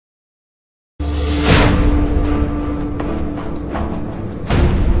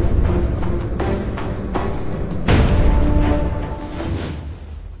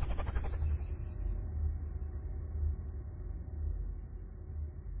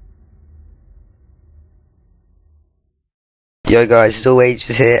Yo guys, it's all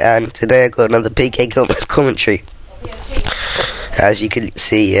ages here, and today I got another PK commentary. As you can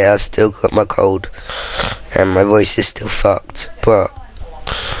see, yeah, I've still got my cold, and my voice is still fucked, but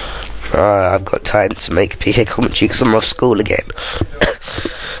I've got time to make a PK commentary because I'm off school again.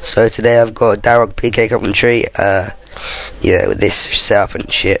 So today I've got a Dharok Pk Commentary, yeah, with this setup and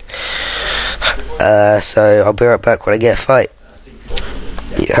shit. So I'll be right back when I get a fight.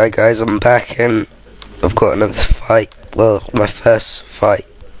 Yeah, hi guys, I'm back and I've got another fight. Well, my first fight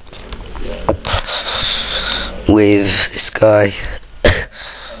with this guy.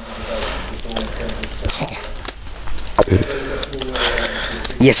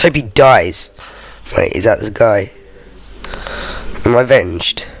 Yes, hope he dies. Wait, is that this guy? Am I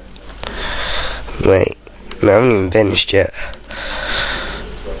avenged? Wait, no, I haven't even avenged yet.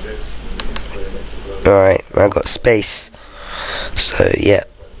 Alright, I got space. So yeah.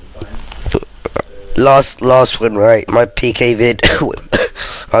 Last one, right? My PK vid.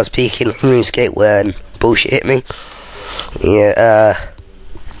 I was peeking on Runescape when bullshit hit me. Yeah,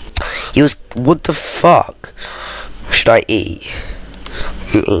 he was. What the fuck? Should I eat?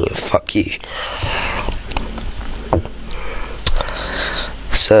 I'm eating. Fuck you.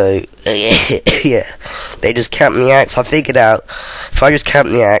 So yeah, they just camped the axe. I figured out if I just camp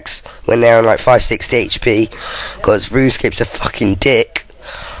the axe when they're on like 560 HP, because RuneScape's a fucking dick,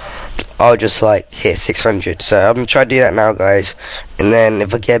 I'll just like hit 600. So I'm gonna try to do that now, guys. And then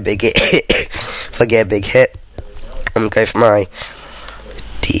if I get a big hit, I'm gonna go for my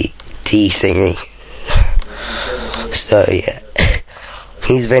D thingy. So yeah,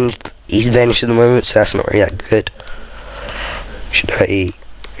 he's vanished at the moment, so that's not really that good. Should I eat?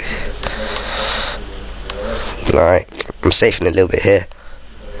 Alright, I'm saving a little bit here.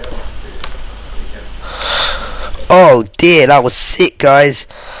 Oh dear, that was sick, guys.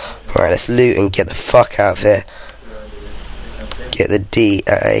 Alright, let's loot and get the fuck out of here. Get the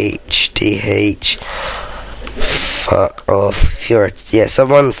DH. Fuck off. If you're yeah,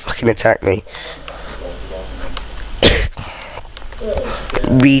 someone fucking attack me.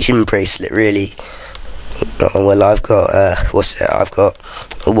 Region bracelet, really. Oh, well, I've got, what's it? I've got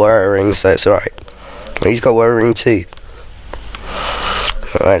a warrior ring, so it's alright. He's got a warrior ring too.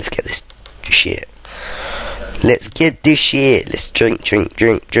 Alright, let's get this shit. Let's get this shit. Let's drink.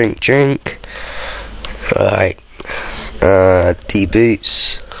 Alright. D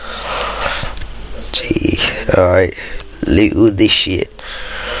boots. G. Alright. Loot all this shit.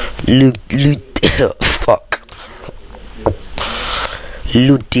 Loot. Fuck.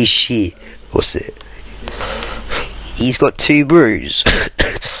 Loot this shit. What's it? He's got 2 brews.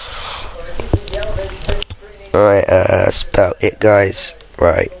 Alright, that's about it, guys.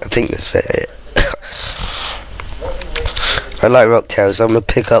 Right, I think that's about it. I like rock tails, so I'm gonna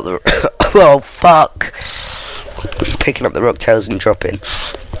pick up the oh fuck, I'm picking up the rock tails and dropping.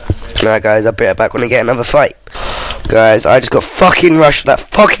 Alright guys, I'll be right back when I get another fight. Guys, I just got fucking rushed with that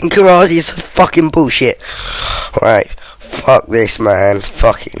fucking karate. It's fucking bullshit. Alright, fuck this, man.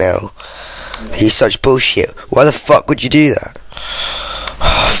 Fucking hell, he's such bullshit. Why the fuck would you do that?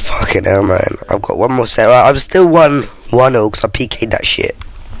 Oh, fucking hell, man. I've got one more set. I'm still 1-0 because I PK'd that shit.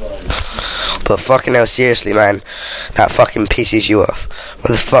 But fucking hell, seriously, man, that fucking pisses you off.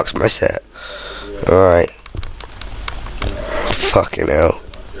 What the fuck's my set? Alright. Fucking hell.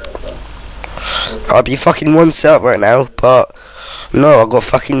 I'd be fucking 1 set up right now, but no, I got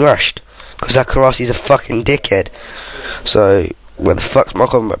fucking rushed because that Karasi's a fucking dickhead. So where the fuck's my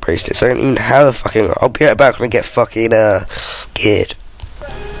combat bracelet? So I don't even have a fucking. I'll be right back when I get fucking geared.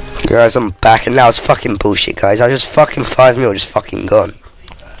 Guys, I'm back, and now it's fucking bullshit, guys. I just fucking 5 mil just fucking gone.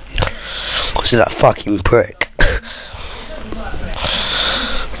 Because of that fucking prick.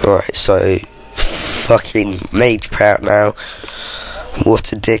 Alright, so fucking made proud now.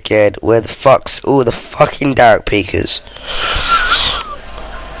 What a dickhead. Where the fuck's all the fucking Dharok Pkers?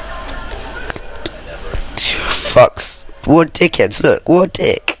 Fucks. What dickheads, look, what a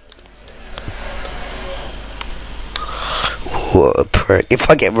dick. What a prick. If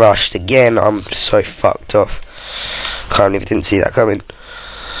I get rushed again, I'm so fucked off. Can't even didn't see that coming.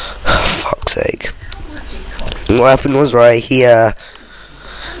 Oh, fuck's sake. And what happened was, right, he this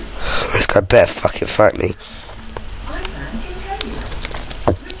guy better fucking fight me.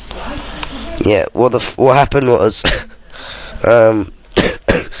 Yeah, what happened was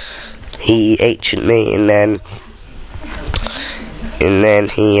he ancient me and then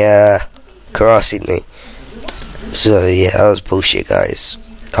he karasi'd me. So yeah, that was bullshit, guys.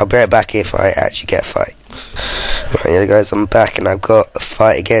 I'll be right back if I actually get a fight. Right, yeah, guys, I'm back and I've got a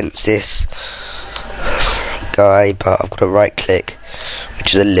fight against this guy, but I've got a right click,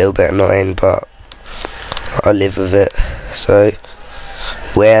 which is a little bit annoying, but I live with it. So,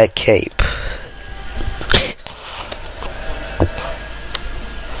 wear cape.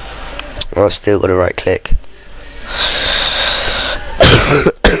 I've still got to right click.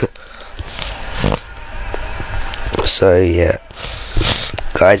 So yeah,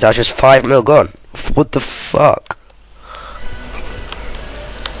 guys, that's just 5 mil gone. What the fuck?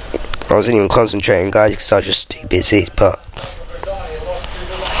 I wasn't even concentrating, guys, because I was just too busy. But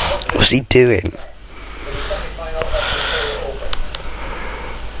what's he doing?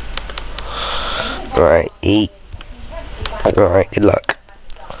 Alright, eat. Alright, good luck.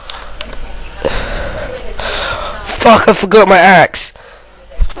 Fuck, I forgot my axe.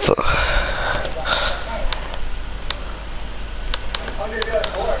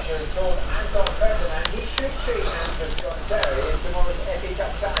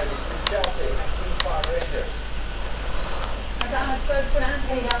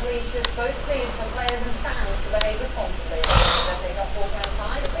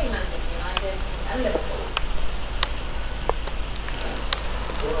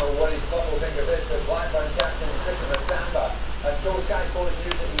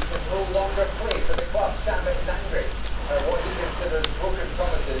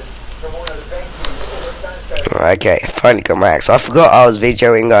 Okay, finally got my axe. I forgot I was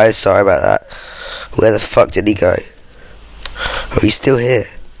videoing, guys. Sorry about that. Where the fuck did he go? Oh, he's still here.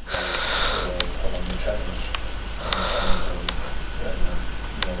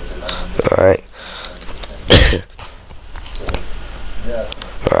 Alright.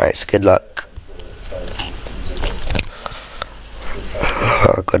 Alright, so good luck.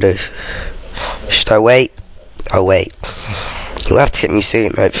 Oh, I gotta... Should I wait? I'll wait. You'll have to hit me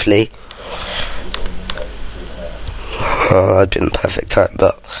soon, hopefully. Oh, that'd been the perfect time,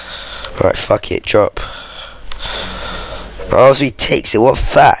 but... Alright, fuck it, drop. Oh, so he takes it, what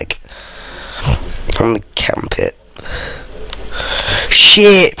fag. I'm gonna camp it.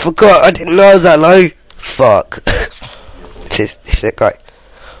 Shit, forgot, I didn't know I was that low. Fuck. If that guy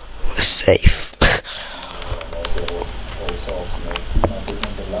was safe.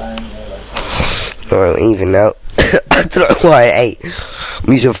 Alright, even now. I don't know why I ate.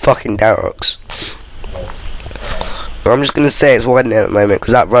 I'm using fucking Dharoks. I'm just gonna say it's 1 at the moment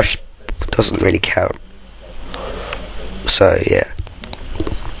because that rush doesn't really count. So yeah.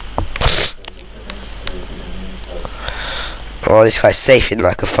 Oh, this guy's safing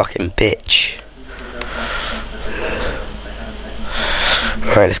like a fucking bitch.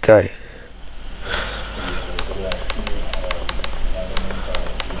 Alright, let's go.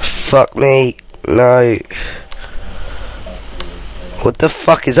 Fuck me. No. What the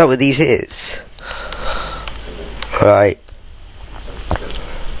fuck is up with these hits? Alright.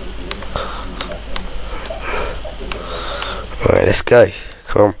 Alright, let's go.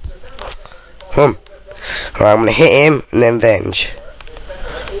 Come on. Come on. Alright, I'm gonna hit him and then venge.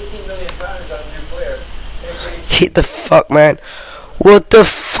 Hit the fuck, man. What the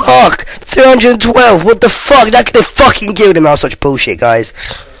fuck? 312. What the fuck? That could have fucking killed him. That was such bullshit, guys.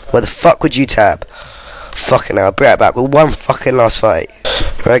 Where the fuck would you tab? Fucking hell. I'll be right back with one fucking last fight.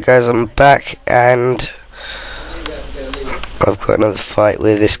 Right, guys, I'm back and I've got another fight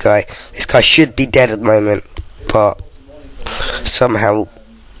with this guy. This guy should be dead at the moment, but somehow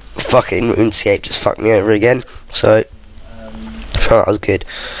fucking Runescape just fucked me over again. So I thought that was good.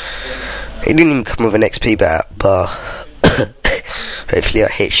 He didn't even come with an XP bat, but hopefully I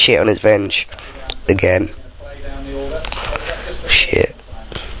hit shit on his venge again. Shit.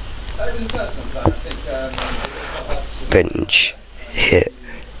 Venge. Hit.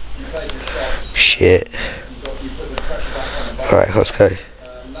 Shit. Alright, let's go.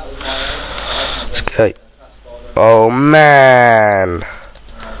 Let's go. Oh man.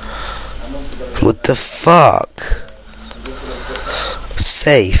 What the fuck?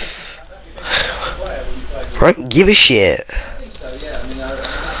 Safe. I don't give a shit.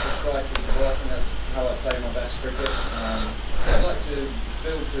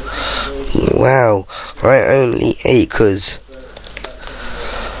 Wow, I only ate because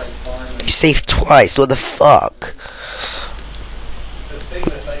he saved twice. What the fuck?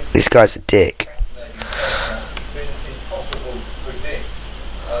 This guy's a dick.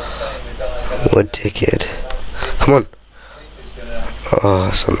 What a dickhead. Come on. Oh,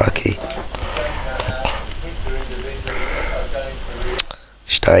 that's unlucky.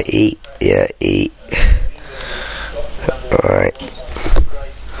 Should I eat? Yeah, eat. Alright.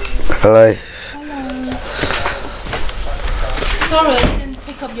 Hello. Hello. Sorry, I didn't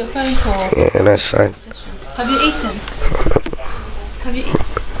pick up your phone call. Yeah, that's fine. Have you eaten? Have you eaten?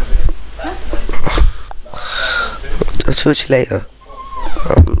 Huh? I'll talk to you later.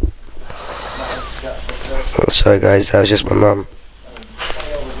 Sorry guys, that was just my mum.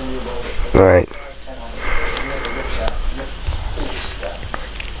 Right.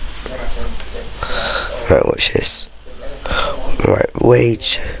 Right, watch this. Right,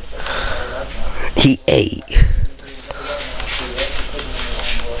 wage. He ate.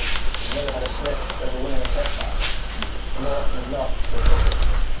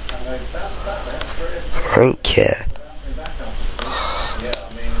 I don't care.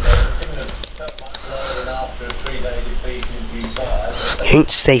 It ain't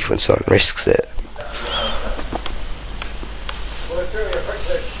safe when someone risks it.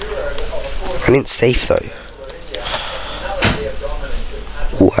 I ain't safe though.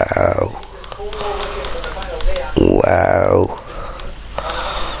 Wow. Wow.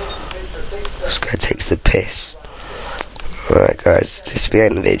 This guy takes the piss. Alright guys, this will be the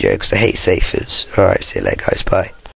end of the video because I hate safers. Alright, see you later guys, bye.